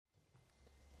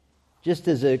Just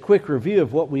as a quick review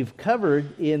of what we've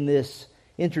covered in this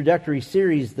introductory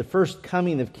series, the first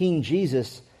coming of King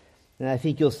Jesus, and I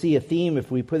think you'll see a theme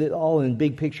if we put it all in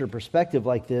big picture perspective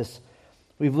like this.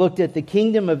 We've looked at the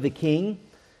kingdom of the king,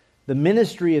 the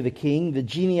ministry of the king, the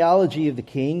genealogy of the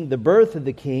king, the birth of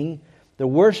the king, the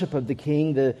worship of the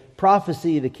king, the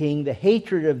prophecy of the king, the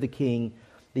hatred of the king,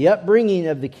 the upbringing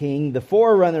of the king, the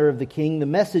forerunner of the king, the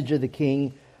message of the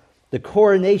king, the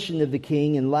coronation of the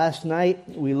king, and last night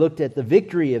we looked at the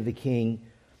victory of the king.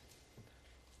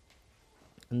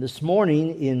 And this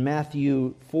morning in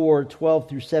Matthew 4:12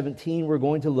 through 17, we're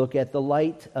going to look at the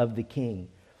light of the king.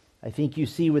 I think you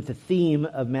see what the theme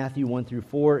of Matthew 1 through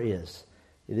 4 is.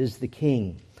 It is the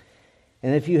king.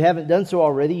 And if you haven't done so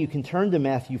already, you can turn to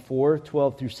Matthew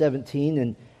 4:12 through 17.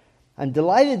 And I'm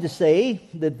delighted to say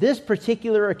that this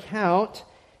particular account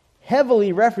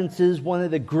heavily references one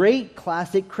of the great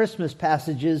classic Christmas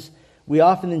passages we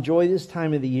often enjoy this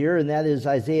time of the year, and that is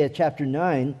Isaiah chapter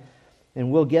 9.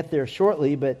 And we'll get there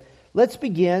shortly, but let's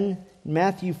begin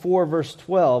Matthew 4, verse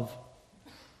 12.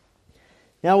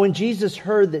 Now when Jesus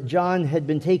heard that John had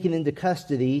been taken into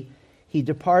custody, he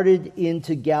departed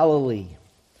into Galilee.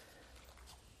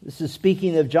 This is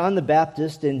speaking of John the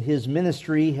Baptist, and his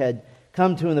ministry had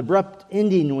come to an abrupt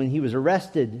ending when he was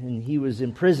arrested and he was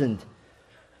imprisoned.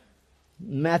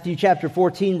 Matthew chapter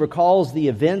 14 recalls the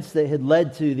events that had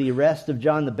led to the arrest of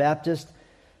John the Baptist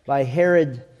by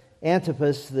Herod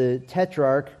Antipas, the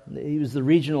tetrarch. He was the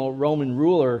regional Roman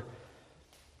ruler.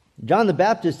 John the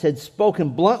Baptist had spoken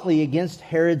bluntly against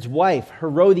Herod's wife,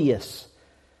 Herodias,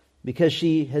 because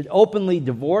she had openly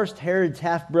divorced Herod's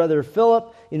half-brother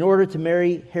Philip in order to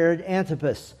marry Herod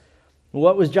Antipas.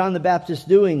 What was John the Baptist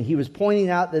doing? He was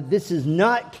pointing out that this is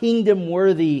not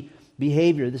kingdom-worthy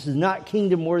behavior. This is not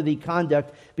kingdom-worthy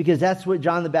conduct, because that's what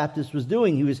John the Baptist was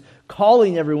doing. He was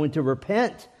calling everyone to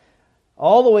repent,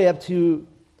 all the way up to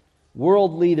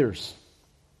world leaders.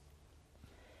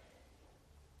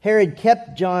 Herod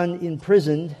kept John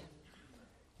imprisoned,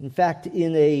 in fact,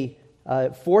 in a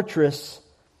fortress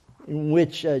in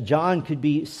which John could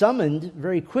be summoned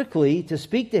very quickly to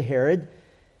speak to Herod,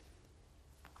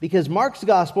 because Mark's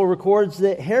gospel records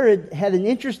that Herod had an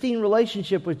interesting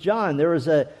relationship with John. There was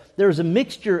a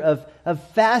mixture of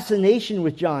fascination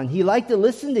with John. He liked to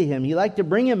listen to him. He liked to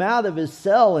bring him out of his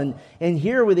cell and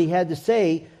hear what he had to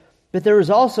say. But there was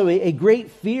also a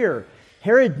great fear.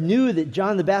 Herod knew that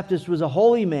John the Baptist was a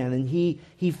holy man, and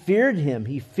he feared him.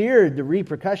 He feared the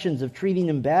repercussions of treating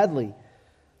him badly.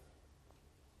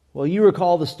 Well, you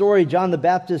recall the story. John the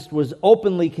Baptist was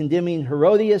openly condemning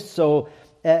Herodias, so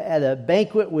at a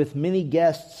banquet with many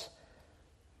guests,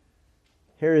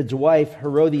 Herod's wife,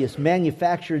 Herodias,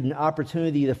 manufactured an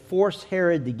opportunity to force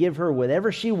Herod to give her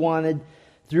whatever she wanted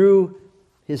through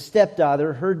his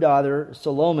stepdaughter, her daughter,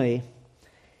 Salome.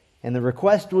 And the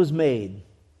request was made.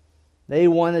 They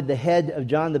wanted the head of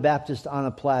John the Baptist on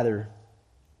a platter.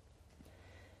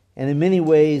 And in many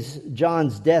ways,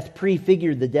 John's death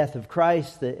prefigured the death of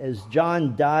Christ, that as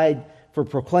John died for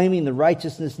proclaiming the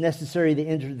righteousness necessary to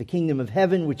enter the kingdom of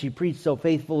heaven, which he preached so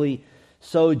faithfully,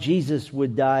 so Jesus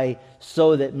would die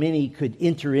so that many could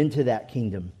enter into that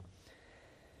kingdom.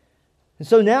 And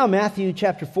so now Matthew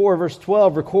chapter 4, verse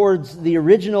 12 records the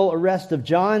original arrest of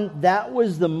John. That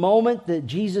was the moment that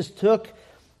Jesus took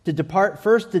to depart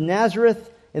first to Nazareth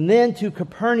and then to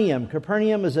Capernaum.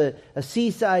 Capernaum is a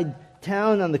seaside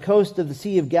town on the coast of the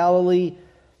Sea of Galilee.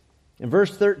 In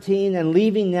verse 13, and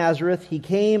leaving Nazareth, he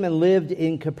came and lived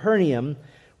in Capernaum,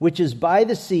 which is by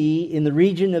the sea in the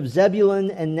region of Zebulun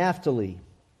and Naphtali.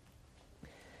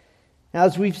 Now,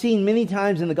 as we've seen many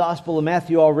times in the Gospel of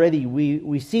Matthew already,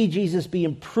 we see Jesus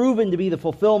being proven to be the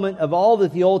fulfillment of all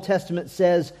that the Old Testament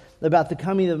says about the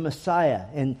coming of Messiah.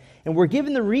 And we're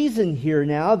given the reason here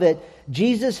now that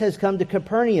Jesus has come to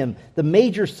Capernaum, the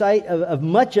major site of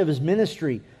much of his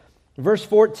ministry. Verse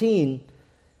 14,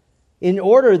 in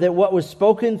order that what was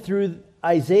spoken through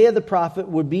Isaiah the prophet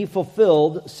would be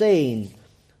fulfilled, saying,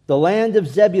 the land of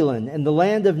Zebulun and the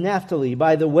land of Naphtali,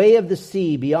 by the way of the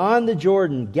sea, beyond the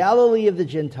Jordan, Galilee of the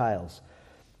Gentiles.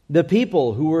 The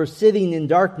people who were sitting in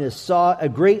darkness saw a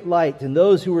great light, and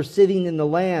those who were sitting in the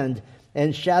land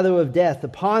and shadow of death,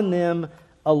 upon them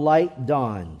a light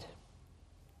dawned.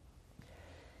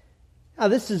 Now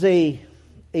this is a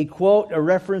quote, a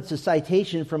reference, a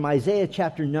citation from Isaiah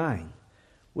chapter 9,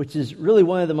 which is really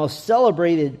one of the most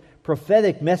celebrated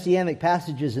prophetic messianic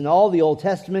passages in all the Old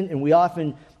Testament, and we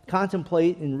often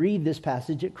contemplate and read this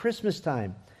passage at Christmas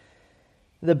time.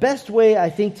 The best way, I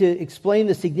think, to explain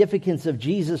the significance of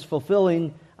Jesus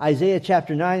fulfilling Isaiah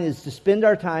chapter 9 is to spend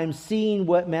our time seeing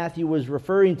what Matthew was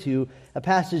referring to, a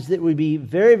passage that would be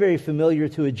very, very familiar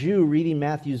to a Jew reading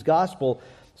Matthew's gospel.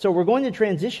 So we're going to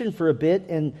transition for a bit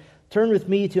and turn with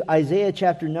me to Isaiah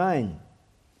chapter 9.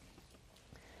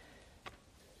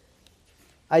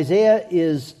 Isaiah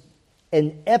is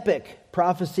an epic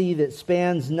prophecy that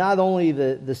spans not only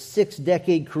the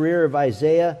 6-decade career of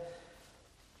Isaiah,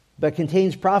 but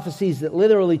contains prophecies that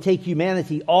literally take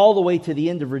humanity all the way to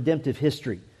the end of redemptive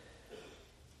history.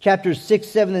 Chapters 6,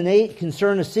 7, and 8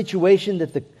 concern a situation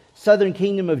that the southern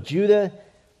kingdom of Judah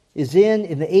is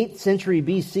in the 8th century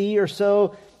BC or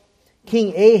so.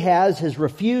 King Ahaz has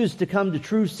refused to come to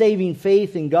true saving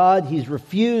faith in God. He's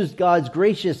refused God's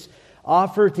gracious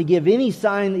offer to give any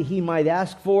sign that he might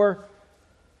ask for.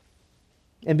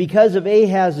 And because of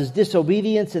Ahaz's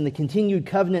disobedience and the continued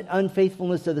covenant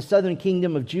unfaithfulness of the southern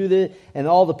kingdom of Judah and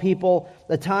all the people,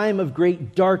 a time of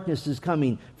great darkness is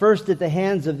coming. First at the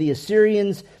hands of the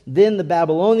Assyrians, then the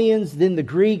Babylonians, then the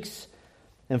Greeks,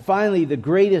 and finally the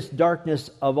greatest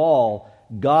darkness of all,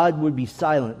 God would be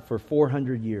silent for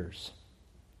 400 years.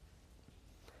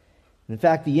 In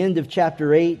fact, the end of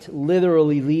chapter 8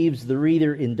 literally leaves the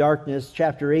reader in darkness.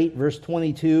 Chapter 8, verse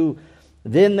 22,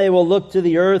 "Then they will look to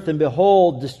the earth and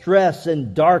behold distress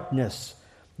and darkness,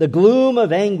 the gloom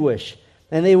of anguish,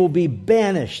 and they will be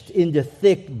banished into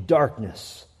thick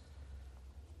darkness."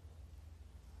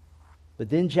 But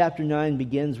then chapter 9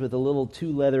 begins with a little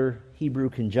 2-letter Hebrew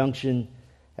conjunction,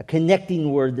 a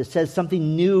connecting word that says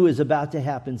something new is about to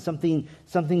happen, something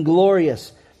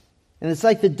glorious. And it's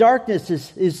like the darkness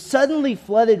is suddenly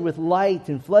flooded with light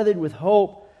and flooded with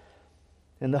hope.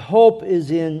 And the hope is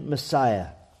in Messiah.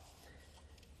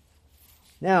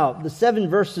 Now, the 7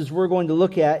 verses we're going to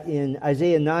look at in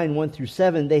Isaiah 9, 1 through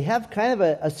 7, they have kind of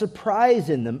a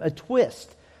surprise in them, a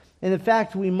twist. And in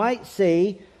fact, we might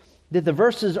say that the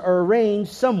verses are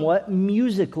arranged somewhat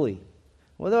musically.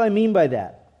 What do I mean by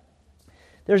that?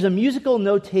 There's a musical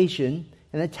notation,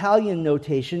 an Italian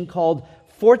notation called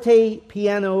forte,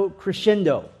 piano,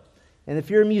 crescendo. And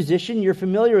if you're a musician, you're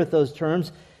familiar with those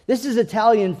terms. This is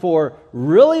Italian for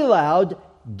really loud,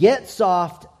 get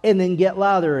soft, and then get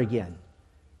louder again.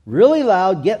 Really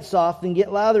loud, get soft, and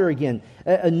get louder again.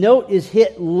 A note is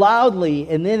hit loudly,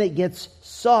 and then it gets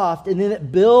soft, and then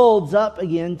it builds up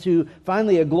again to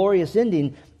finally a glorious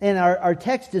ending. And our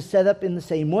text is set up in the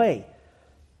same way.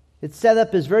 It's set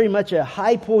up as very much a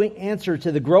high point answer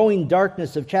to the growing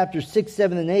darkness of chapters 6,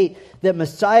 7, and 8, that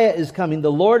Messiah is coming.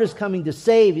 The Lord is coming to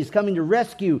save. He's coming to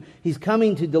rescue. He's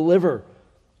coming to deliver.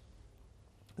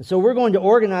 So we're going to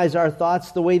organize our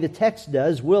thoughts the way the text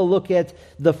does. We'll look at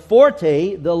the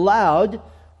forte, the loud.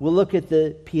 We'll look at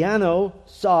the piano,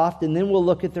 soft. And then we'll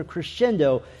look at the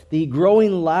crescendo, the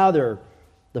growing louder.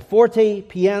 The forte,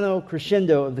 piano,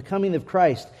 crescendo of the coming of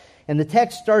Christ. And the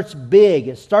text starts big.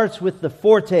 It starts with the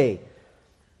forte.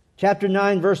 Chapter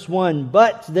 9, verse 1.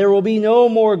 "But there will be no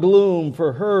more gloom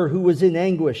for her who was in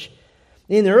anguish.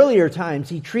 In earlier times,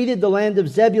 he treated the land of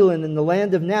Zebulun and the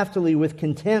land of Naphtali with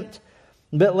contempt.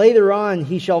 But later on,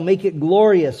 he shall make it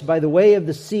glorious by the way of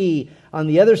the sea on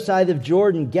the other side of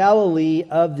Jordan, Galilee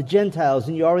of the Gentiles."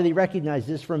 And you already recognize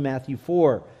this from Matthew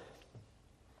 4.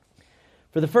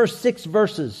 For the first 6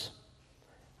 verses,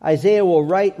 Isaiah will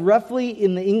write roughly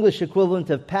in the English equivalent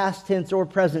of past tense or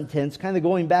present tense, kind of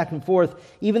going back and forth,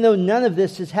 even though none of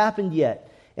this has happened yet.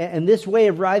 And this way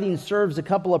of writing serves a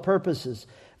couple of purposes.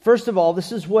 First of all,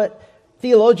 this is what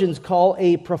theologians call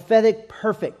a prophetic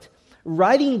perfect.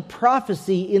 Writing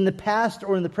prophecy in the past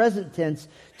or in the present tense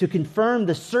to confirm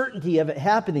the certainty of it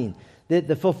happening, that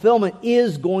the fulfillment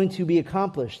is going to be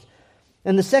accomplished.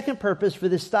 And the second purpose for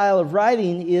this style of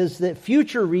writing is that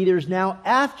future readers now,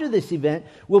 after this event,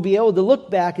 will be able to look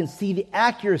back and see the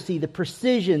accuracy, the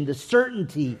precision, the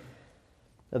certainty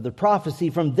of the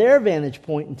prophecy from their vantage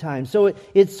point in time. So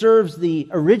it serves the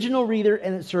original reader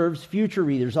and it serves future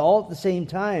readers all at the same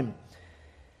time.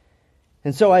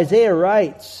 And so Isaiah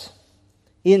writes,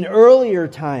 in earlier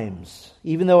times,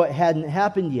 even though it hadn't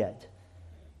happened yet,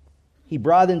 he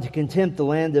brought into contempt the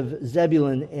land of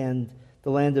Zebulun and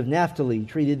the land of Naphtali,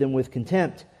 treated them with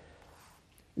contempt.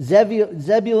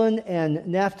 Zebulun and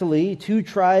Naphtali, 2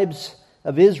 tribes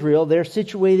of Israel, they're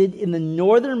situated in the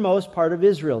northernmost part of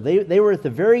Israel. They were at the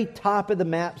very top of the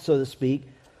map, so to speak.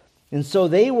 And so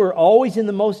they were always in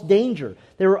the most danger.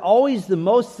 They were always the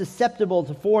most susceptible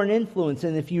to foreign influence.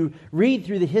 And if you read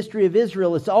through the history of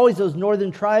Israel, it's always those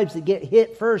northern tribes that get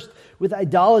hit first with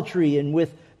idolatry and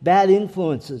with bad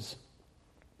influences.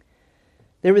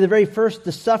 They were the very first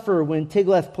to suffer when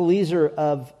Tiglath-Pileser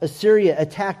of Assyria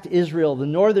attacked Israel, the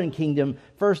northern kingdom,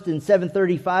 first in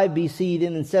 735 BC,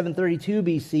 then in 732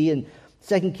 BC. And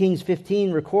 2 Kings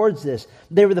 15 records this.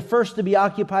 They were the first to be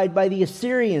occupied by the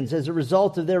Assyrians as a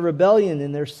result of their rebellion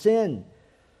and their sin.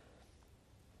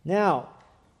 Now,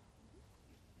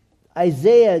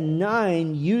 Isaiah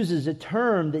 9 uses a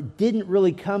term that didn't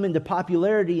really come into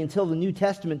popularity until the New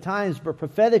Testament times, but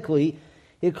prophetically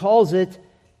it calls it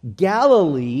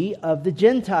Galilee of the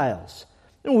Gentiles.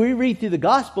 When we read through the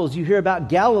Gospels, you hear about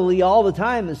Galilee all the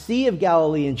time, the Sea of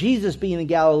Galilee, and Jesus being in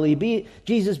Galilee,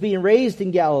 Jesus being raised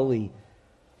in Galilee.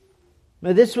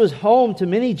 Now, this was home to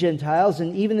many Gentiles,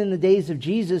 and even in the days of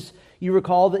Jesus, you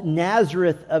recall that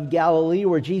Nazareth of Galilee,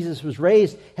 where Jesus was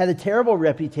raised, had a terrible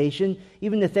reputation.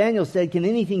 Even Nathanael said, "Can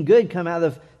anything good come out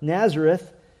of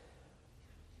Nazareth?"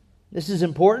 This is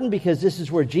important because this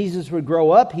is where Jesus would grow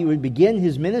up. He would begin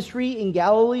his ministry in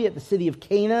Galilee at the city of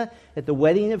Cana, at the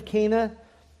wedding of Cana.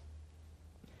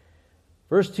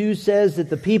 Verse 2 says that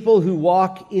the people who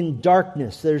walk in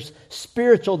darkness, there's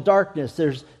spiritual darkness,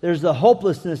 there's the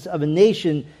hopelessness of a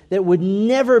nation that would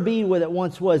never be what it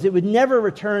once was. It would never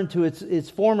return to its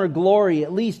former glory,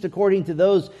 at least according to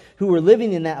those who were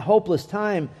living in that hopeless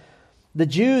time. The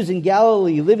Jews in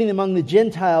Galilee living among the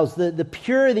Gentiles, the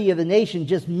purity of the nation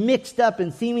just mixed up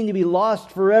and seeming to be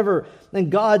lost forever, and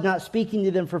God not speaking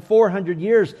to them for 400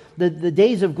 years. The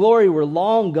days of glory were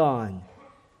long gone.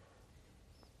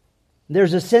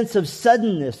 There's a sense of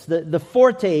suddenness, the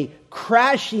forte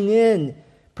crashing in,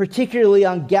 particularly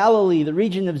on Galilee, the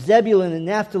region of Zebulun and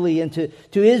Naphtali, and to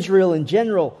Israel in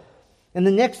general. And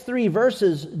the next 3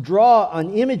 verses draw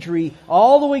on imagery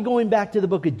all the way going back to the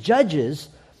book of Judges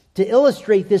to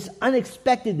illustrate this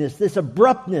unexpectedness, this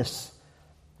abruptness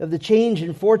of the change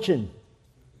in fortune.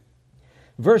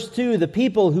 Verse 2, the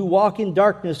people who walk in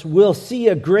darkness will see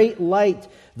a great light.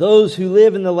 Those who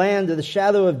live in the land of the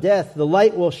shadow of death, the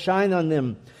light will shine on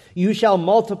them. You shall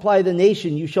multiply the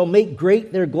nation. You shall make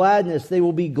great their gladness. They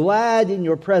will be glad in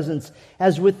your presence,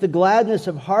 as with the gladness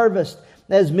of harvest,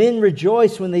 as men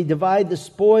rejoice when they divide the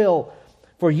spoil.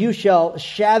 For you shall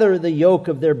shatter the yoke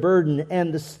of their burden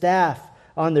and the staff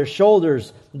on their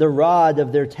shoulders, the rod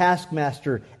of their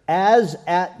taskmaster, as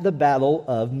at the battle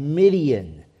of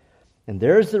Midian. And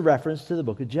there's the reference to the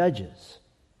book of Judges.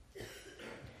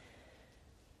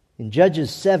 In Judges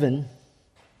 7,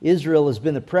 Israel has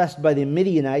been oppressed by the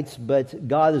Midianites, but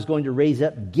God is going to raise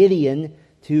up Gideon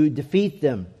to defeat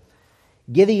them.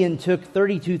 Gideon took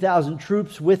 32,000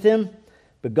 troops with him,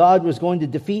 but God was going to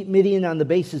defeat Midian on the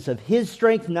basis of his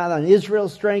strength, not on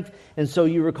Israel's strength. And so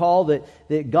you recall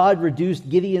that God reduced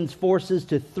Gideon's forces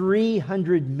to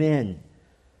 300 men.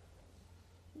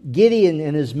 Gideon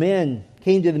and his men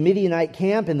came to the Midianite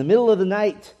camp in the middle of the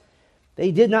night.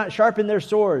 They did not sharpen their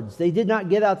swords. They did not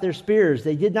get out their spears.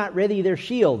 They did not ready their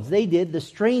shields. They did the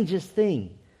strangest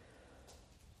thing.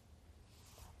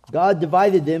 God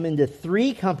divided them into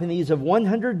 3 companies of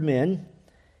 100 men,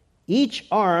 each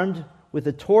armed with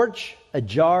a torch, a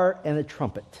jar, and a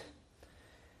trumpet.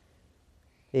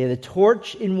 They had a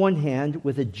torch in one hand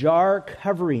with a jar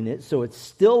covering it so it's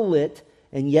still lit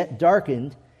and yet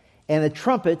darkened, and a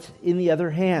trumpet in the other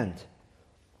hand.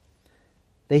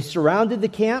 They surrounded the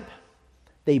camp.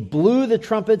 They blew the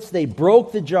trumpets, they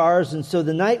broke the jars, and so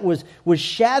the night was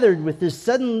shattered with this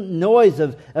sudden noise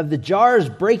of the jars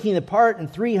breaking apart and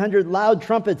 300 loud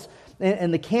trumpets,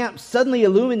 and the camp suddenly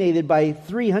illuminated by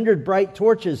 300 bright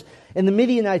torches. And the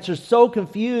Midianites are so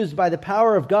confused by the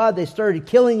power of God, they started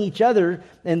killing each other,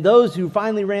 and those who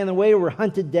finally ran away were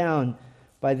hunted down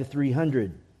by the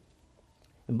 300.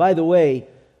 And by the way,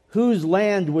 whose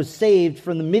land was saved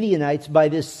from the Midianites by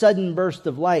this sudden burst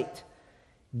of light?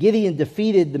 Gideon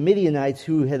defeated the Midianites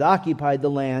who had occupied the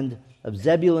land of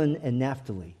Zebulun and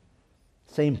Naphtali.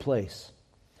 Same place.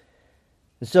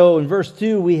 And so in verse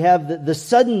 2 we have the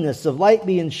suddenness of light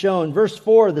being shown. Verse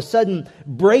 4, the sudden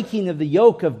breaking of the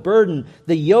yoke of burden.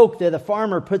 The yoke that a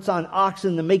farmer puts on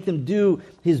oxen to make them do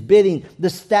his bidding. The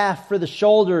staff for the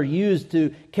shoulder used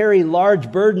to carry large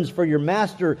burdens for your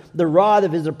master. The rod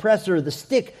of his oppressor. The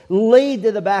stick laid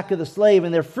to the back of the slave.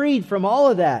 And they're freed from all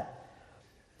of that.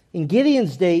 In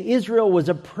Gideon's day, Israel was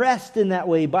oppressed in that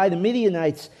way by the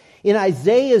Midianites. In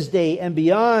Isaiah's day and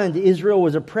beyond, Israel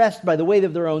was oppressed by the weight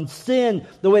of their own sin,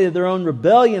 the weight of their own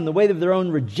rebellion, the weight of their own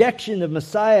rejection of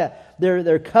Messiah,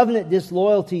 their covenant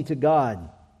disloyalty to God.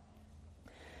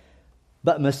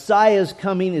 But Messiah's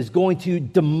coming is going to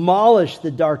demolish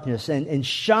the darkness and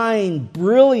shine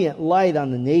brilliant light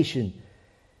on the nation.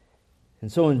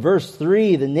 And so in verse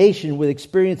 3, the nation would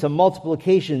experience a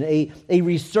multiplication, a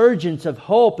resurgence of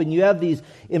hope. And you have these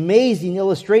amazing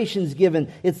illustrations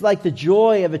given. It's like the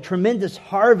joy of a tremendous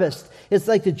harvest. It's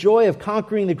like the joy of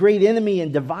conquering the great enemy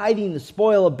and dividing the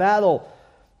spoil of battle.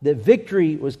 That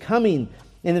victory was coming.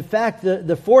 And in fact,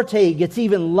 the forte gets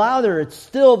even louder. It's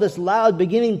still this loud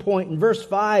beginning point in verse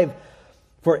 5.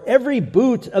 For every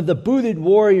boot of the booted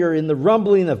warrior in the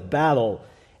rumbling of battle,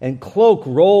 and cloak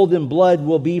rolled in blood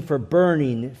will be for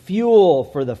burning, fuel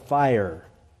for the fire.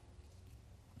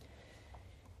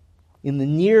 In the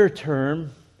near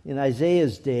term, in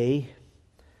Isaiah's day,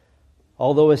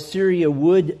 although Assyria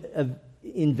would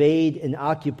invade and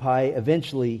occupy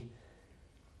eventually,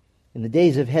 in the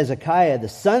days of Hezekiah, the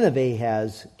son of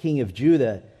Ahaz, king of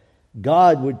Judah,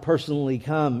 God would personally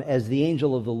come as the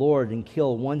angel of the Lord and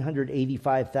kill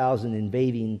 185,000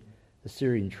 invading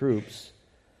Assyrian troops.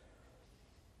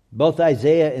 Both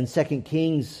Isaiah and 2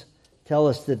 Kings tell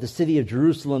us that the city of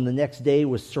Jerusalem the next day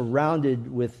was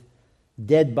surrounded with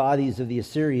dead bodies of the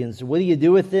Assyrians. What do you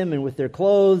do with them? And with their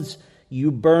clothes, you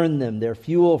burn them. They're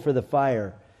fuel for the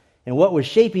fire. And what was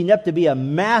shaping up to be a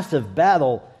massive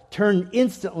battle turned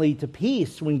instantly to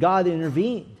peace when God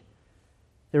intervened.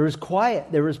 There was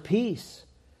quiet. There was peace.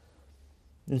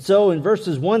 And so in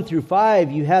verses 1 through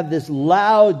 5, you have this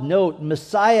loud note.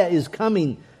 Messiah is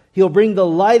coming. He'll bring the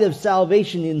light of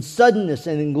salvation in suddenness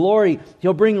and in glory.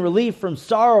 He'll bring relief from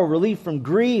sorrow, relief from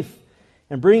grief,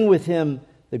 and bring with him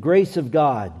the grace of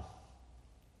God.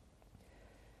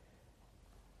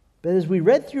 But as we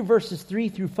read through verses 3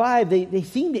 through 5, they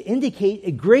seem to indicate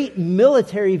a great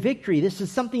military victory. This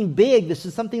is something big. This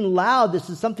is something loud. This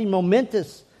is something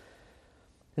momentous.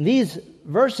 And these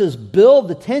verses build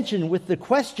the tension with the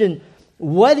question,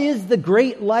 what is the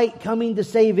great light coming to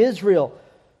save Israel?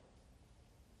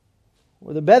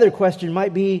 Or the better question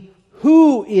might be,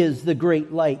 who is the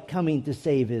great light coming to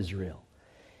save Israel?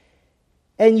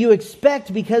 And you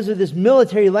expect, because of this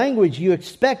military language, you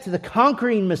expect the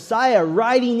conquering Messiah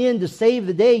riding in to save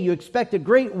the day. You expect a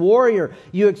great warrior.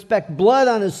 You expect blood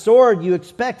on his sword. You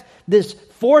expect this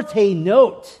forte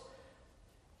note.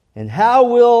 And how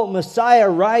will Messiah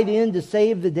ride in to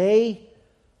save the day?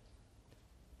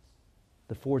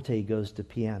 The forte goes to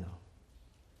piano.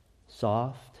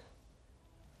 Soft,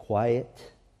 quiet,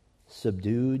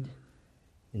 subdued.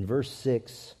 In verse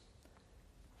 6,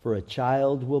 for a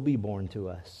child will be born to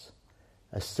us,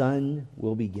 a son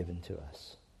will be given to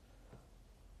us.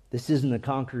 This isn't a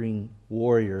conquering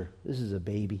warrior, this is a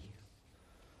baby.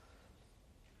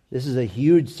 This is a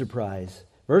huge surprise.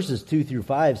 Verses 2 through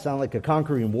 5 sound like a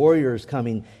conquering warrior is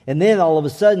coming. And then all of a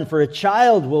sudden, for a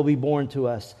child will be born to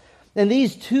us. And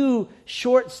these two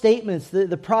short statements,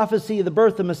 the prophecy of the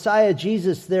birth of Messiah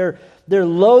Jesus, they're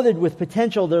loaded with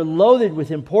potential. They're loaded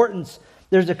with importance.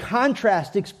 There's a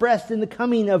contrast expressed in the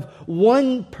coming of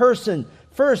one person.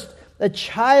 First, a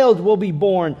child will be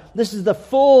born. This is the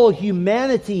full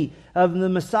humanity of the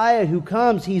Messiah who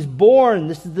comes. He's born.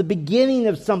 This is the beginning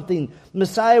of something.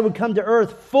 Messiah would come to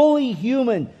earth fully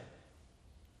human.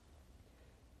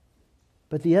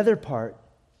 But the other part,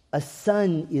 a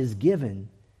son is given.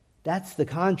 That's the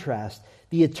contrast.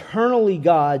 The eternally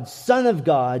God, Son of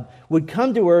God, would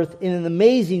come to earth in an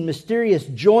amazing, mysterious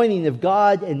joining of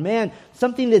God and man.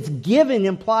 Something that's given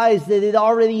implies that it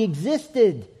already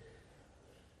existed.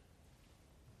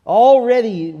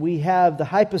 Already we have the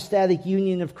hypostatic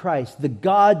union of Christ, the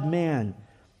God-man.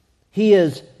 He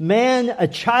is man, a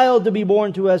child to be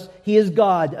born to us. He is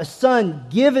God, a son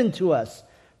given to us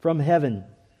from heaven.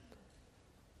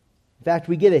 In fact,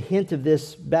 we get a hint of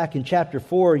this back in chapter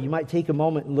 4. You might take a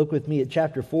moment and look with me at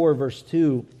chapter 4, verse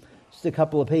 2, just a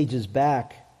couple of pages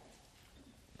back.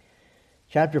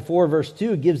 Chapter 4, verse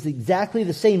 2 gives exactly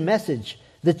the same message.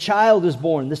 The child is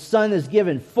born, the son is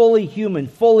given, fully human,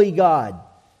 fully God.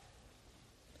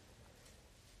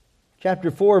 Chapter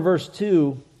 4, verse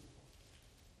 2,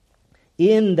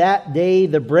 in that day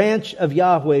the branch of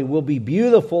Yahweh will be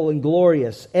beautiful and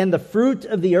glorious, and the fruit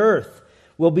of the earth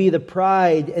will be the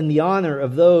pride and the honor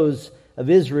of those of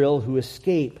Israel who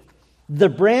escape. The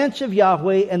branch of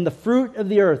Yahweh and the fruit of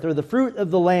the earth, or the fruit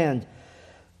of the land,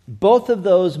 both of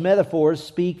those metaphors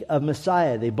speak of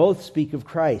Messiah. They both speak of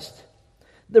Christ.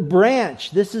 The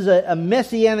branch, this is a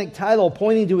messianic title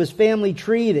pointing to his family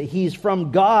tree, that he's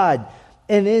from God.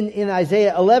 And in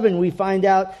Isaiah 11, we find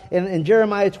out in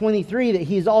Jeremiah 23 that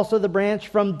he's also the branch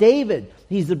from David.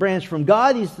 He's the branch from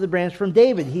God. He's the branch from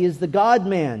David. He is the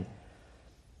God-man.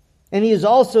 And he is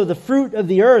also the fruit of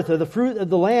the earth, or the fruit of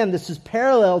the land. This is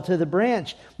parallel to the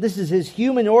branch. This is his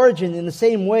human origin in the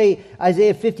same way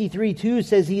Isaiah 53:2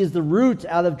 says he is the root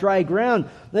out of dry ground.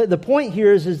 The point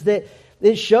here is that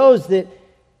it shows that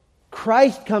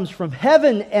Christ comes from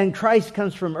heaven and Christ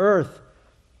comes from earth.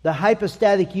 The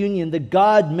hypostatic union, the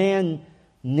God-man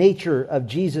nature of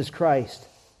Jesus Christ.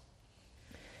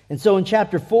 And so in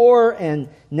chapter 4, and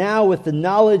now with the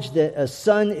knowledge that a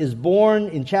son is born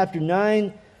in chapter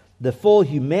 9, the full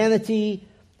humanity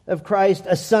of Christ,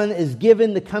 a Son is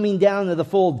given, the coming down of the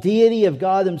full deity of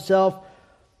God Himself.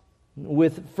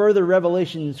 With further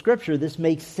revelation in Scripture, this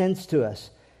makes sense to us.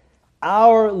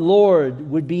 Our Lord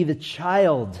would be the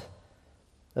child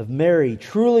of Mary,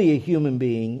 truly a human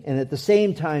being, and at the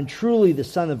same time, truly the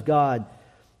Son of God.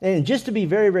 And just to be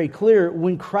very, very clear,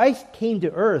 when Christ came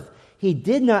to earth, He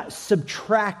did not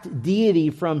subtract deity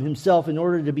from Himself in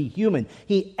order to be human.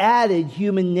 He added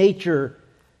human nature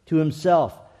to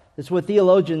Himself. That's what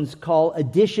theologians call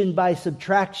addition by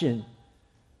subtraction.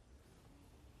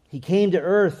 He came to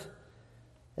earth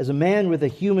as a man with a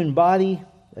human body,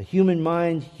 a human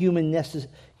mind, human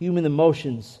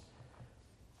emotions.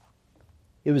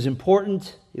 It was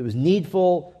important, it was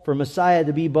needful for Messiah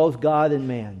to be both God and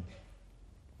man.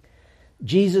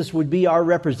 Jesus would be our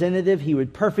representative. He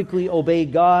would perfectly obey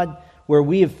God where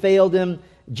we have failed Him.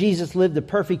 Jesus lived a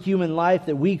perfect human life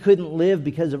that we couldn't live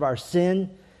because of our sin.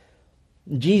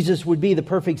 Jesus would be the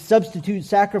perfect substitute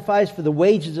sacrifice for the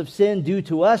wages of sin due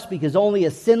to us, because only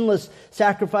a sinless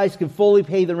sacrifice can fully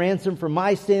pay the ransom for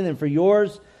my sin and for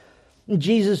yours.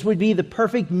 Jesus would be the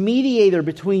perfect mediator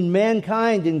between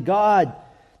mankind and God,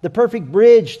 the perfect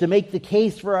bridge to make the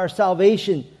case for our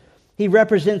salvation. He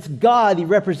represents God. He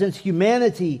represents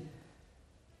humanity.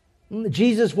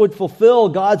 Jesus would fulfill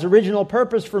God's original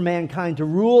purpose for mankind, to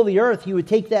rule the earth. He would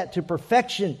take that to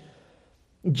perfection.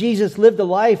 Jesus lived a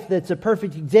life that's a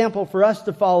perfect example for us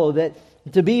to follow, that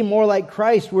to be more like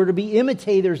Christ, we're to be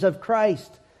imitators of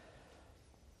Christ.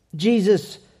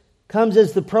 Jesus comes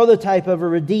as the prototype of a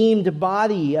redeemed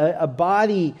body, a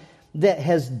body that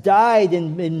has died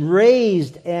and been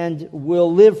raised and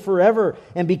will live forever.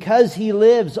 And because He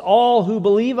lives, all who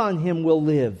believe on Him will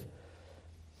live.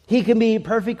 He can be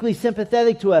perfectly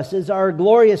sympathetic to us as our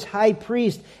glorious high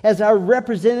priest, as our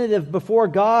representative before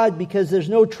God, because there's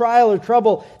no trial or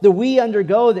trouble that we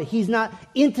undergo that He's not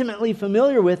intimately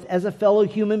familiar with as a fellow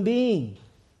human being.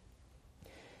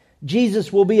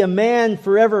 Jesus will be a man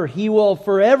forever. He will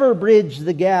forever bridge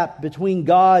the gap between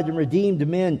God and redeemed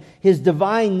men. His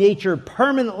divine nature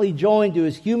permanently joined to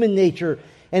His human nature.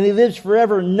 And He lives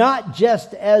forever not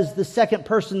just as the second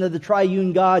person of the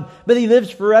triune God, but He lives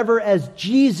forever as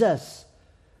Jesus.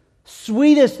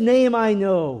 Sweetest name I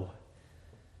know.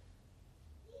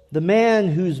 The man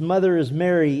whose mother is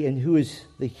Mary and who is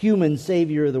the human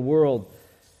Savior of the world.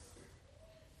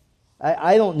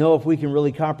 I don't know if we can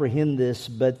really comprehend this,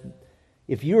 but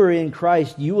if you are in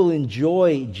Christ, you will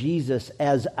enjoy Jesus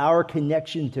as our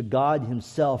connection to God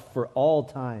Himself for all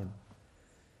time.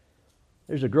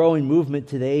 There's a growing movement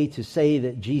today to say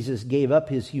that Jesus gave up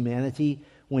His humanity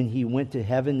when He went to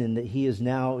heaven and that He is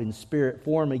now in spirit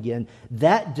form again.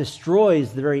 That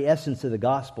destroys the very essence of the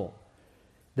gospel.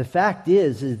 The fact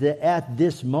is that at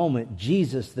this moment,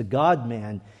 Jesus, the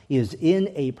God-man, is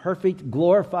in a perfect,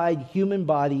 glorified human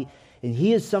body, and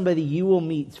He is somebody you will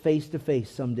meet face to face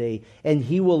someday, and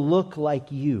He will look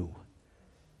like you.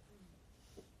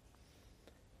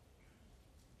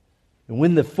 And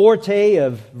when the forte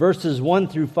of verses 1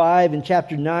 through 5 in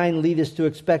chapter 9 lead us to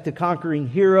expect a conquering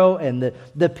hero, and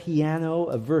the piano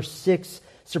of verse 6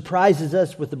 surprises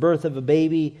us with the birth of a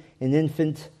baby, an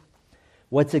infant,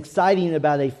 what's exciting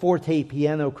about a forte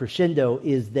piano crescendo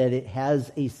is that it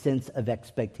has a sense of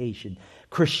expectation.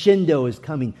 Crescendo is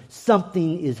coming.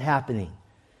 Something is happening.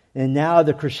 And now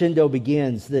the crescendo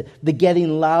begins, the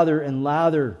getting louder and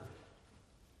louder.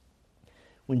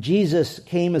 When Jesus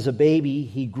came as a baby,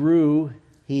 He grew,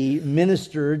 He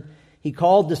ministered, He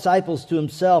called disciples to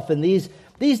Himself, and these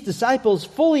disciples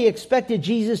fully expected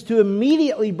Jesus to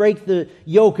immediately break the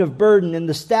yoke of burden and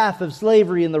the staff of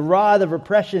slavery and the rod of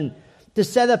oppression, to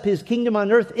set up His kingdom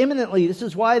on earth imminently. This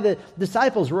is why the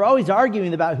disciples were always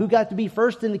arguing about who got to be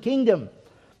first in the kingdom.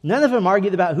 None of them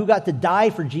argued about who got to die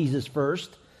for Jesus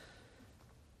first.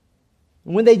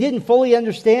 When they didn't fully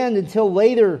understand until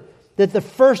later that the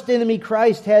first enemy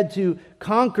Christ had to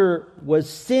conquer was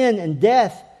sin and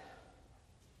death,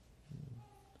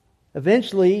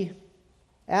 eventually,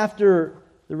 after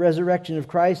the resurrection of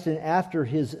Christ and after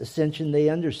His ascension, they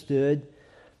understood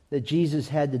that Jesus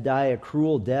had to die a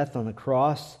cruel death on the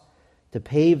cross to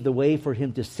pave the way for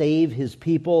Him to save His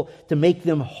people, to make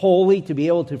them holy, to be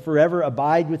able to forever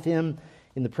abide with Him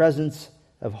in the presence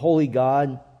of holy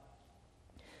God.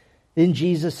 Then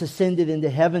Jesus ascended into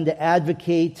heaven to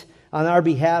advocate on our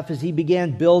behalf as He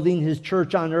began building His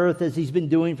church on earth, as He's been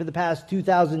doing for the past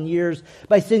 2,000 years,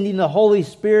 by sending the Holy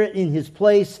Spirit in His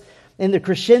place. And the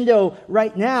crescendo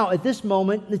right now, at this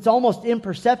moment, it's almost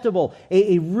imperceptible.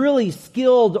 A really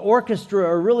skilled orchestra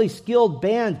or a really skilled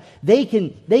band, they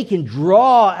can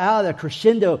draw out a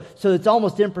crescendo so it's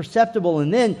almost imperceptible.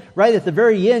 And then, right at the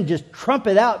very end, just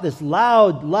trumpet out this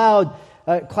loud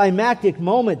climactic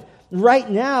moment. Right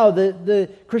now, the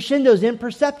crescendo is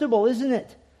imperceptible, isn't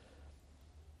it?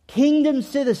 Kingdom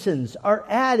citizens are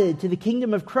added to the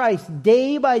kingdom of Christ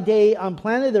day by day on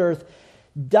planet Earth,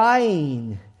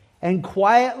 dying and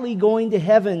quietly going to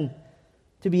heaven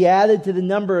to be added to the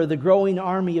number of the growing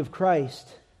army of Christ.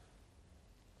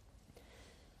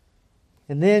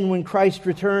 And then when Christ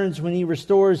returns, when He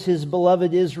restores His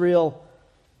beloved Israel,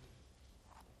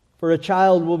 for a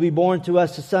child will be born to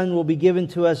us, a son will be given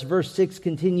to us. Verse 6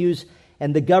 continues,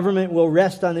 and the government will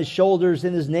rest on His shoulders,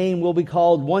 and His name will be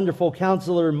called Wonderful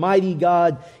Counselor, Mighty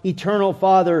God, Eternal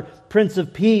Father, Prince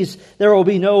of Peace. There will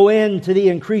be no end to the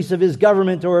increase of His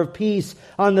government or of peace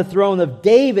on the throne of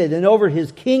David and over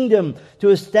His kingdom, to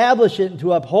establish it and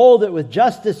to uphold it with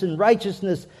justice and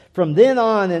righteousness from then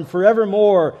on and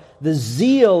forevermore. The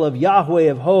zeal of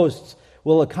Yahweh of hosts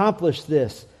will accomplish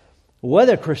this. What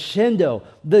a crescendo.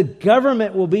 The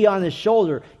government will be on His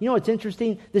shoulder. You know what's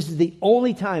interesting? This is the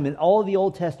only time in all of the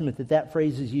Old Testament that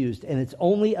phrase is used, and it's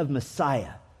only of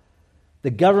Messiah.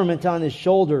 The government on His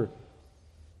shoulder.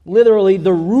 Literally,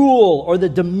 the rule or the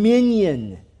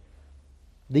dominion,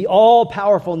 the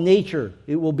all-powerful nature,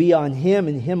 it will be on Him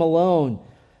and Him alone.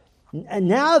 And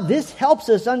now this helps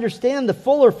us understand the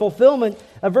fuller fulfillment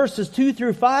of verses 2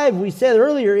 through 5. We said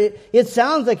earlier, it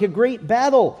sounds like a great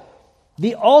battle.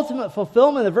 The ultimate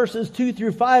fulfillment of verses 2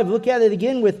 through 5, look at it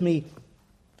again with me.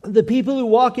 The people who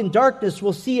walk in darkness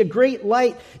will see a great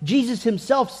light. Jesus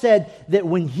Himself said that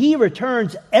when He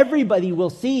returns, everybody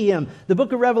will see Him. The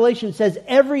book of Revelation says,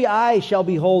 every eye shall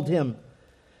behold Him.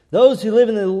 Those who live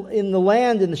in the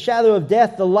land in the shadow of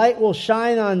death, the light will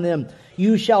shine on them.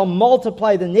 You shall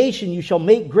multiply the nation. You shall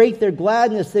make great their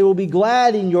gladness. They will be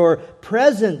glad in your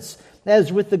presence,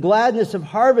 as with the gladness of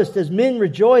harvest, as men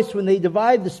rejoice when they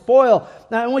divide the spoil.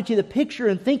 Now I want you to picture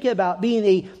and think about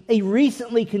being a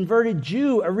recently converted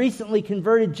Jew, a recently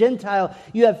converted Gentile.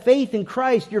 You have faith in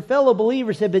Christ. Your fellow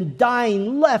believers have been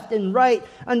dying left and right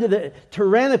under the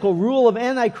tyrannical rule of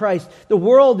Antichrist. The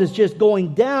world is just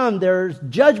going down. There's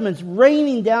judgments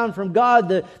raining down from God.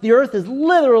 The earth is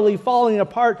literally falling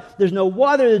apart. There's no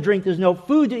water to drink. There's no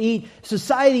food to eat.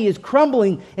 Society is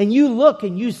crumbling. And you look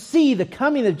and you see the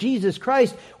coming of Jesus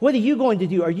Christ. What are you going to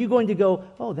do? Are you going to go,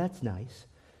 oh, that's nice?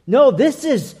 No, this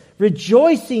is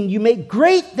rejoicing. You make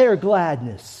great their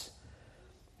gladness.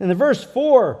 And in verse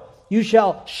 4, you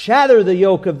shall shatter the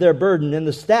yoke of their burden and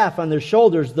the staff on their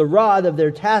shoulders, the rod of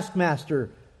their taskmaster.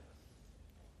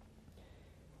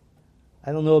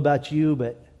 I don't know about you,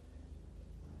 but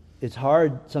it's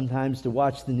hard sometimes to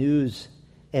watch the news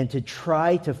and to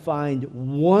try to find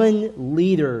one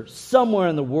leader somewhere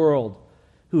in the world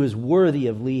who is worthy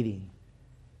of leading.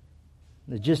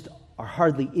 There just are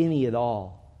hardly any at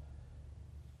all.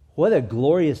 What a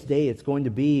glorious day it's going to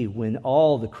be when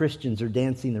all the Christians are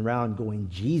dancing around going,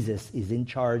 Jesus is in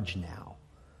charge now.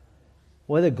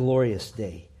 What a glorious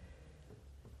day.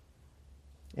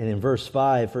 And in verse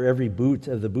 5, for every boot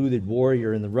of the booted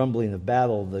warrior in the rumbling of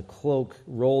battle, the cloak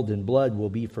rolled in blood will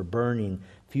be for burning,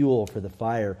 fuel for the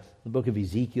fire. The book of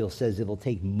Ezekiel says it'll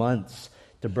take months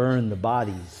to burn the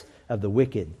bodies of the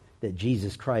wicked that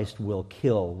Jesus Christ will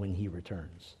kill when He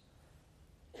returns.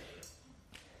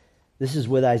 This is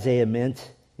what Isaiah meant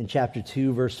in chapter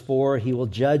 2, verse 4. He will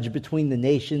judge between the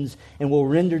nations and will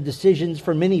render decisions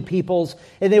for many peoples,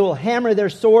 and they will hammer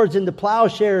their swords into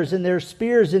plowshares and their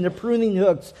spears into pruning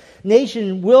hooks.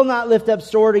 Nation will not lift up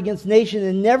sword against nation,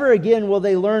 and never again will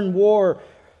they learn war.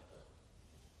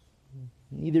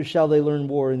 Neither shall they learn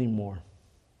war anymore.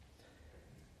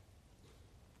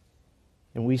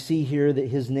 And we see here that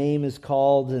His name is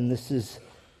called, and this is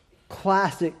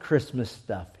classic Christmas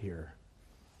stuff here.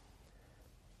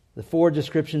 The four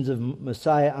descriptions of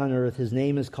Messiah on earth, His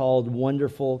name is called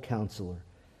Wonderful Counselor.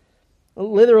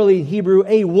 Literally in Hebrew,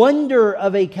 a wonder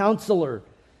of a counselor.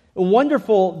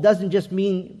 Wonderful doesn't just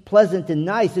mean pleasant and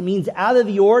nice. It means out of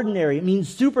the ordinary. It means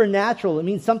supernatural. It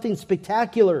means something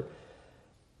spectacular.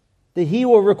 That He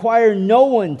will require no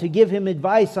one to give Him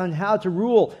advice on how to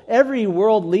rule. Every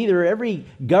world leader, every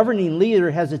governing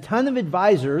leader has a ton of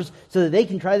advisors so that they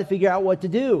can try to figure out what to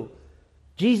do.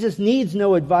 Jesus needs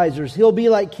no advisors. He'll be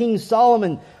like King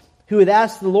Solomon, who had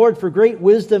asked the Lord for great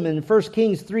wisdom. In 1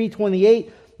 Kings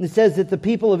 3:28, it says that the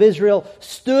people of Israel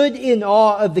stood in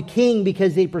awe of the king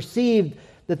because they perceived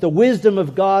that the wisdom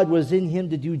of God was in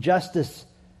him to do justice.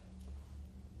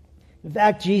 In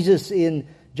fact, Jesus in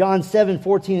John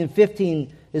 7:14 and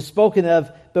 15 is spoken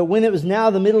of, but when it was now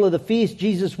the middle of the feast,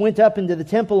 Jesus went up into the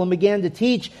temple and began to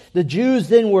teach. The Jews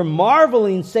then were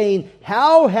marveling, saying,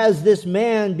 how has this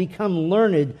man become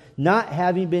learned, not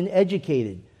having been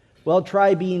educated? Well,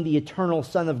 try being the eternal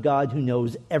Son of God who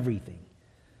knows everything.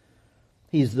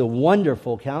 He's the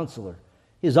wonderful counselor.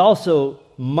 He is also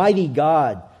mighty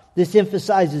God. This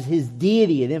emphasizes his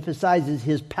deity. It emphasizes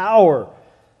his power.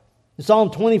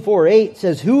 Psalm 24:8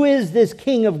 says, "Who is this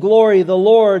King of glory? The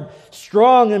Lord,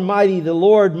 strong and mighty, the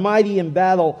Lord, mighty in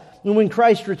battle." And when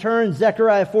Christ returns,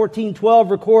 Zechariah 14:12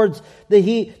 records that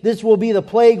this will be the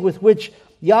plague with which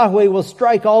Yahweh will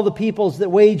strike all the peoples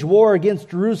that wage war against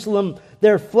Jerusalem.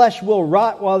 Their flesh will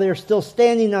rot while they are still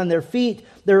standing on their feet.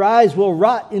 Their eyes will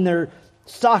rot in their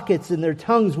sockets, and their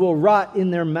tongues will rot in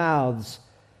their mouths.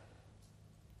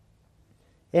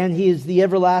 And he is the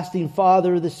everlasting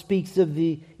Father that speaks of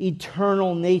the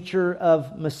eternal nature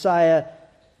of Messiah.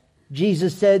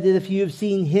 Jesus said that if you have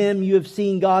seen him, you have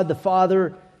seen God the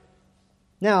Father.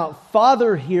 Now,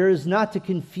 Father here is not to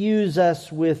confuse us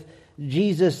with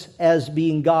Jesus as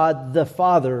being God the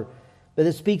Father, but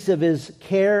it speaks of his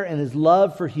care and his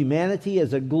love for humanity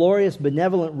as a glorious,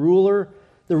 benevolent ruler,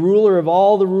 the ruler of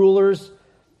all the rulers.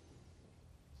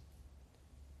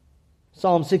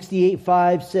 Psalm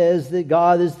 68:5 says that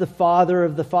God is the Father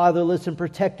of the fatherless and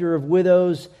protector of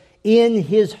widows in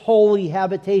his holy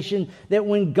habitation, that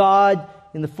when God,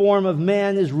 in the form of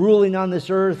man, is ruling on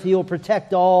this earth, he will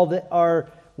protect all that are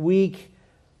weak.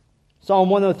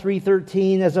 Psalm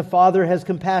 103:13, "As a father has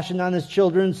compassion on his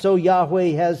children, so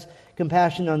Yahweh has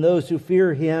compassion on those who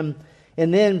fear him."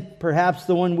 And then, perhaps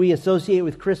the one we associate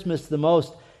with Christmas the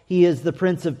most, he is the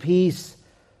Prince of Peace.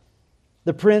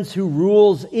 The Prince who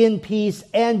rules in peace,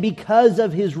 and because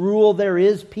of his rule there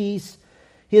is peace.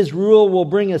 His rule will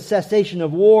bring a cessation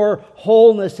of war,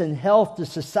 wholeness and health to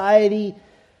society.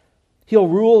 He'll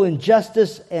rule in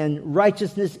justice and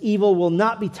righteousness. Evil will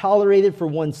not be tolerated for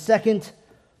 1 second.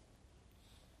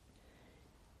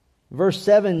 Verse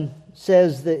 7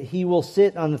 says that he will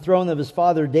sit on the throne of his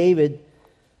father David.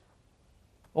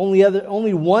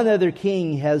 Only one other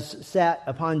king has sat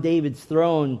upon David's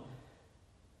throne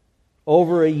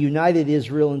over a united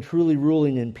Israel and truly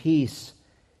ruling in peace.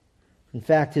 In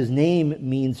fact, his name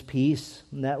means peace,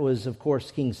 and that was, of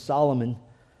course, King Solomon.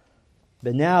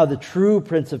 But now the true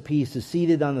Prince of Peace is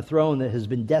seated on the throne that has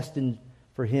been destined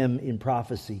for him in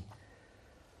prophecy.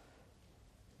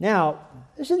 Now,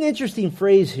 there's an interesting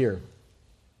phrase here.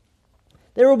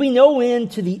 There will be no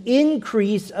end to the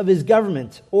increase of his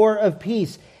government or of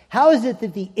peace. How is it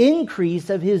that the increase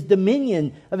of his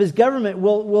dominion, of his government,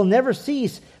 will never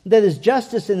cease? That his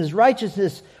justice and his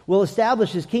righteousness will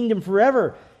establish his kingdom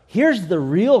forever? Here's the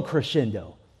real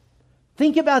crescendo.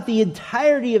 Think about the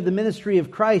entirety of the ministry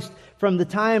of Christ from the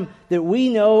time that we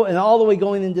know and all the way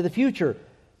going into the future.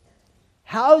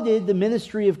 How did the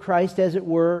ministry of Christ, as it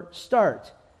were,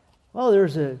 start? Well,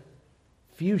 there's a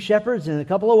few shepherds and a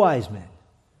couple of wise men.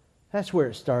 That's where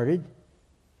it started.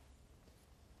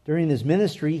 During his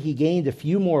ministry, he gained a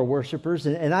few more worshipers,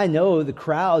 and I know the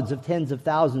crowds of tens of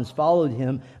thousands followed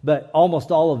him, but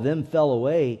almost all of them fell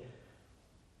away.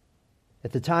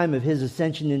 At the time of his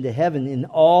ascension into heaven, in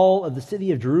all of the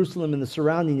city of Jerusalem and the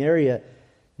surrounding area,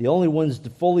 the only ones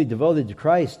fully devoted to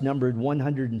Christ numbered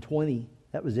 120.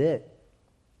 That was it.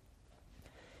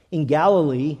 In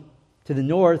Galilee, to the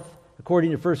north, according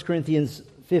to 1 Corinthians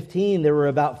 15, there were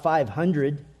about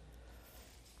 500.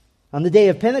 On the day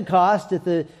of Pentecost, at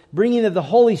the bringing of the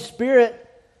Holy Spirit,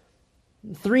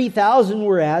 3,000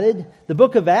 were added. The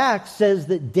book of Acts says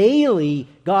that daily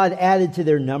God added to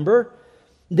their number.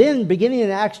 Then, beginning in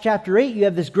Acts chapter 8, you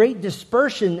have this great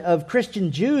dispersion of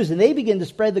Christian Jews, and they begin to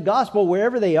spread the gospel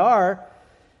wherever they are.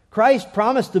 Christ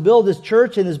promised to build his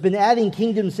church and has been adding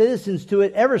kingdom citizens to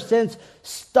it ever since,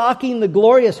 stocking the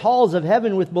glorious halls of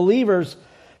heaven with believers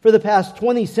for the past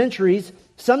 20 centuries.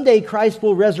 Someday Christ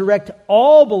will resurrect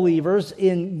all believers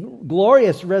in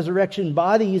glorious resurrection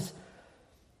bodies.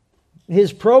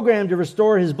 His program to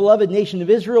restore his beloved nation of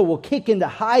Israel will kick into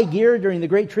high gear during the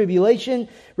Great Tribulation.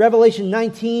 Revelation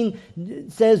 19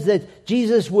 says that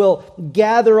Jesus will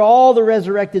gather all the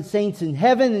resurrected saints in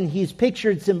heaven, and he's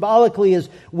pictured symbolically as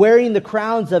wearing the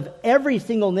crowns of every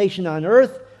single nation on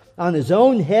earth on his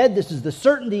own head. This is the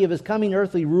certainty of his coming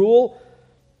earthly rule.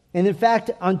 And in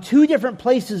fact, on 2 different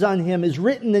places on him is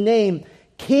written the name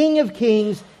King of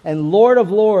Kings and Lord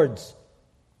of Lords.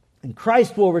 And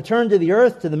Christ will return to the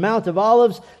earth, to the Mount of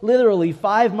Olives, literally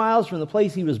 5 miles from the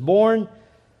place he was born.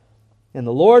 And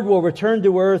the Lord will return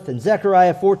to earth. And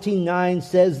Zechariah 14:9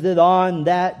 says that on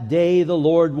that day the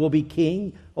Lord will be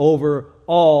king over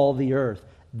all the earth.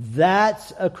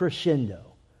 That's a crescendo.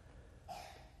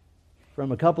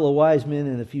 From a couple of wise men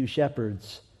and a few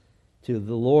shepherds to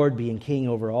the Lord being king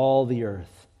over all the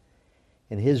earth.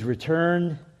 And his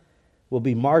return will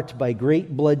be marked by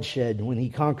great bloodshed when he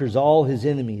conquers all his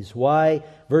enemies. Why?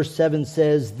 Verse 7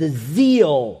 says, the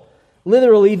zeal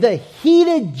literally the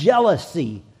heated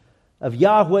jealousy of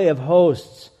Yahweh of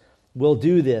hosts will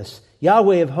do this.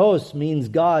 Yahweh of hosts means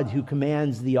God who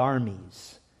commands the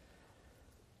armies.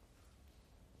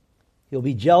 He'll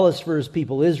be jealous for his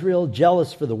people Israel,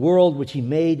 jealous for the world which he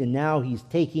made, and now he's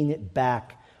taking it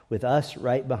back with us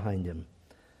right behind him.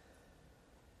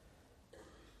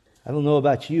 I don't know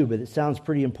about you, but it sounds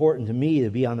pretty important to me to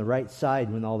be on the right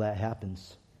side when all that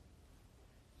happens.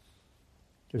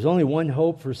 There's only one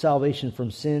hope for salvation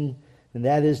from sin, and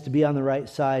that is to be on the right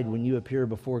side when you appear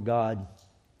before God.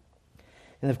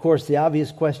 And of course, the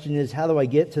obvious question is, how do I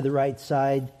get to the right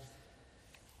side?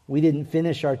 We didn't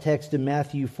finish our text in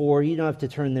Matthew 4. You don't have to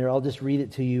turn there. I'll just read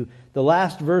it to you. The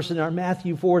last verse in our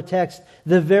Matthew 4 text,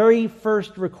 the very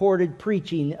first recorded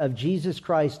preaching of Jesus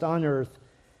Christ on earth.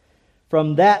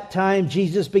 From that time,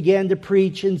 Jesus began to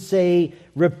preach and say,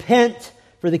 "Repent,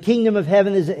 for the kingdom of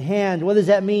heaven is at hand." What does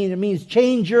that mean? It means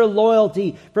change your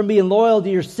loyalty from being loyal to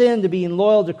your sin to being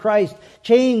loyal to Christ.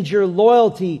 Change your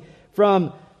loyalty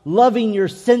from loving your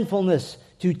sinfulness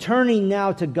to turning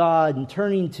now to God and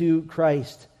turning to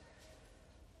Christ.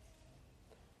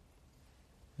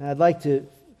 And I'd like to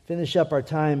finish up our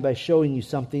time by showing you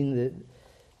something. That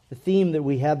the theme that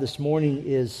we have this morning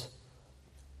is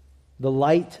the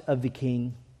light of the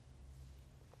King.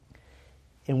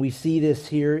 And we see this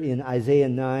here in Isaiah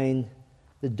 9,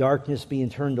 the darkness being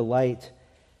turned to light.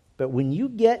 But when you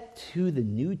get to the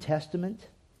New Testament,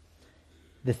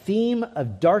 the theme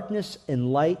of darkness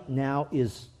and light now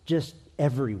is just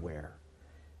everywhere.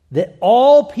 That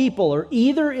all people are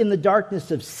either in the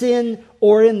darkness of sin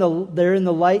or they're in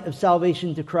the light of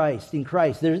salvation to Christ, in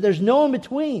Christ. There's no in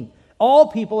between. All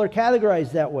people are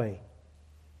categorized that way.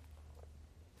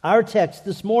 Our text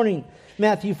this morning,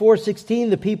 Matthew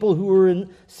 4:16, the people who were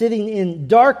sitting in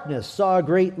darkness saw a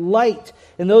great light,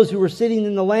 and those who were sitting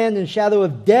in the land and shadow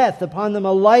of death, upon them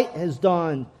a light has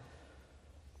dawned.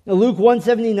 Now, Luke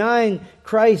 1:79,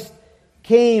 Christ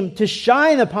came to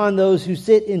shine upon those who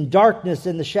sit in darkness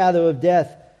and the shadow of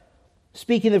death.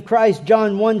 Speaking of Christ,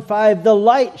 John 1:5, the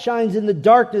light shines in the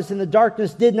darkness, and the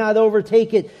darkness did not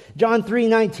overtake it. John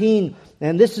 3:19,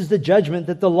 and this is the judgment,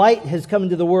 that the light has come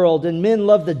into the world, and men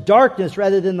love the darkness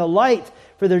rather than the light,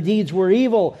 for their deeds were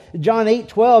evil. John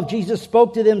 8:12, Jesus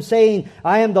spoke to them, saying,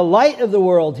 I am the light of the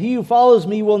world. He who follows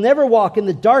me will never walk in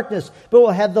the darkness, but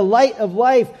will have the light of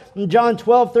life. In John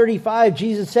 12:35,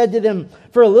 Jesus said to them,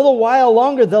 for a little while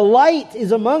longer, the light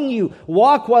is among you.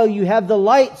 Walk while you have the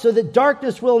light, so that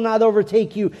darkness will not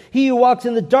overtake you. He who walks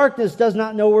in the darkness does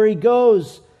not know where he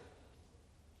goes.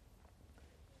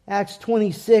 Acts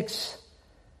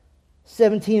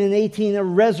 26:17 and 18, a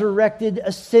resurrected,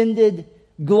 ascended,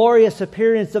 glorious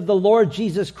appearance of the Lord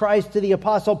Jesus Christ to the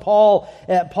Apostle Paul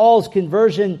at Paul's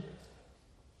conversion.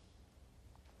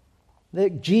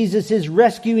 That Jesus is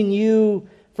rescuing you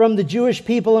from the Jewish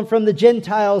people and from the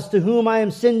Gentiles, to whom I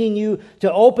am sending you,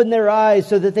 to open their eyes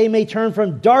so that they may turn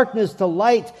from darkness to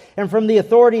light and from the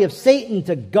authority of Satan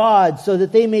to God, so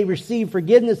that they may receive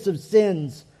forgiveness of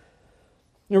sins.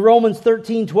 In Romans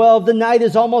 13:12, the night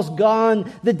is almost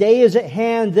gone, the day is at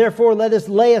hand, therefore let us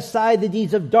lay aside the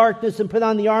deeds of darkness and put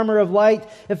on the armor of light.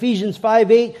 Ephesians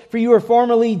 5:8, for you were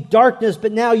formerly darkness,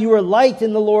 but now you are light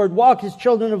in the Lord. Walk as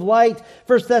children of light.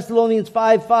 1 Thessalonians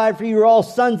 5:5, for you are all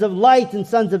sons of light and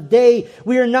sons of day.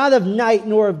 We are not of night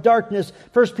nor of darkness.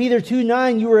 1 Peter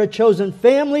 2:9, you are a chosen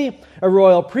family, a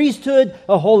royal priesthood,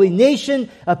 a holy nation,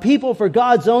 a people for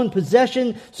God's own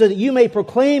possession, so that you may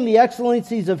proclaim the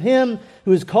excellencies of Him who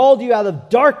has called you out of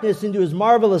darkness into His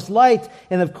marvelous light,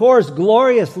 and of course,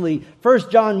 gloriously,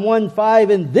 1 John 1:5,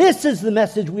 and this is the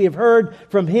message we have heard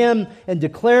from Him and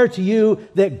declare to you,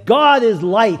 that God is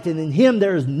light, and in Him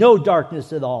there is no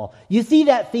darkness at all. You see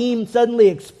that theme suddenly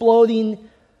exploding?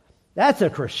 That's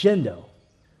a crescendo.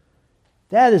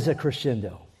 That is a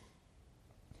crescendo.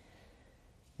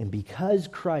 And because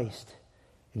Christ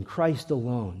and Christ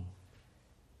alone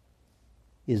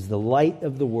is the light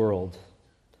of the world,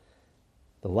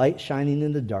 the light shining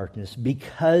in the darkness,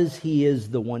 because He is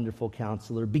the wonderful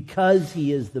Counselor, because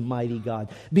He is the mighty God,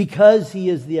 because He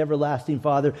is the everlasting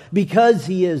Father, because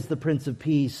He is the Prince of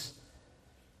Peace,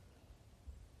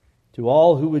 to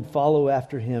all who would follow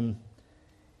after Him,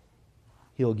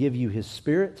 He'll give you His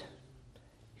Spirit.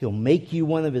 He'll make you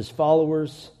one of His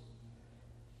followers.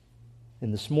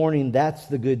 And this morning, that's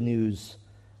the good news.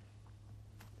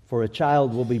 For a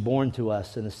child will be born to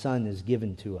us, and a son is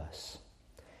given to us.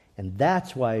 And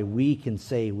that's why we can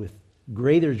say with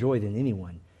greater joy than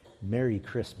anyone, Merry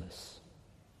Christmas.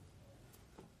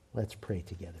 Let's pray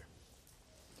together.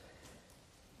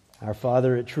 Our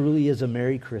Father, it truly is a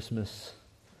Merry Christmas.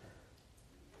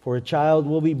 For a child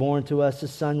will be born to us, a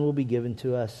son will be given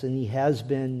to us, and he has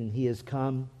been, and he has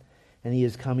come, and he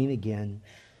is coming again.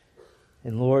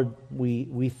 And Lord,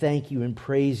 we thank you and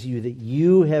praise you that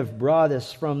you have brought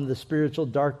us from the spiritual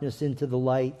darkness into the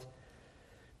light.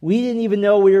 We didn't even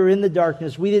know we were in the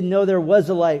darkness. We didn't know there was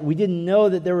a light. We didn't know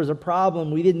that there was a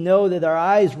problem. We didn't know that our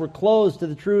eyes were closed to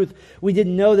the truth. We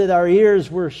didn't know that our ears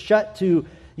were shut to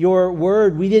your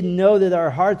word. We didn't know that our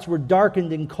hearts were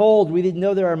darkened and cold. We didn't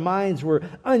know that our minds were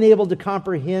unable to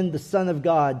comprehend the Son of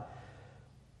God.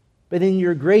 But in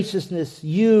your graciousness,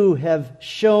 you have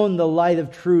shown the light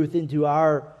of truth into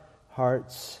our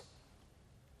hearts.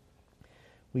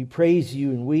 We praise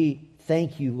you and we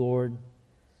thank you, Lord.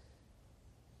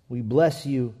 We bless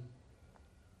you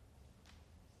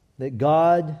that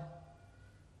God,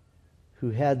 who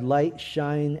had light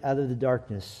shine out of the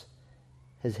darkness,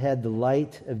 has had the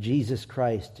light of Jesus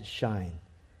Christ shine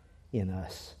in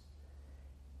us.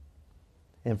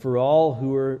 And for all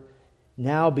who are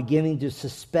now beginning to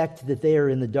suspect that they are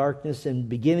in the darkness and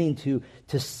beginning to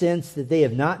sense that they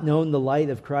have not known the light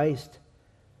of Christ,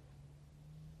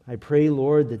 I pray,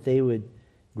 Lord, that they would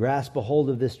grasp a hold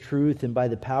of this truth, and by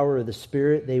the power of the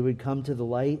Spirit they would come to the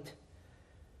light,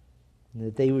 and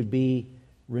that they would be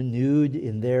renewed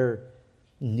in their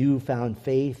newfound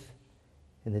faith,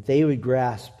 and that they would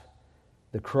grasp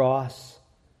the cross,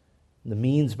 the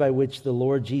means by which the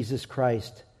Lord Jesus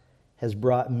Christ has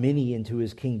brought many into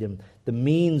his kingdom, the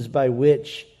means by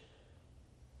which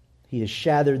he has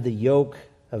shattered the yoke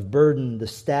of burden, the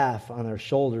staff on our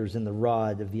shoulders, and the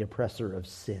rod of the oppressor of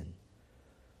sin.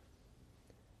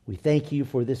 We thank you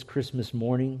for this Christmas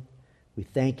morning. We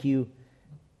thank you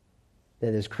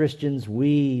that as Christians,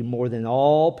 we, more than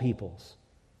all peoples,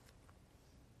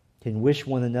 can wish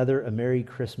one another a Merry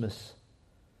Christmas,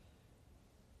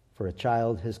 for a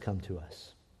child has come to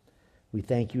us. We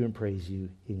thank you and praise you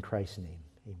in Christ's name.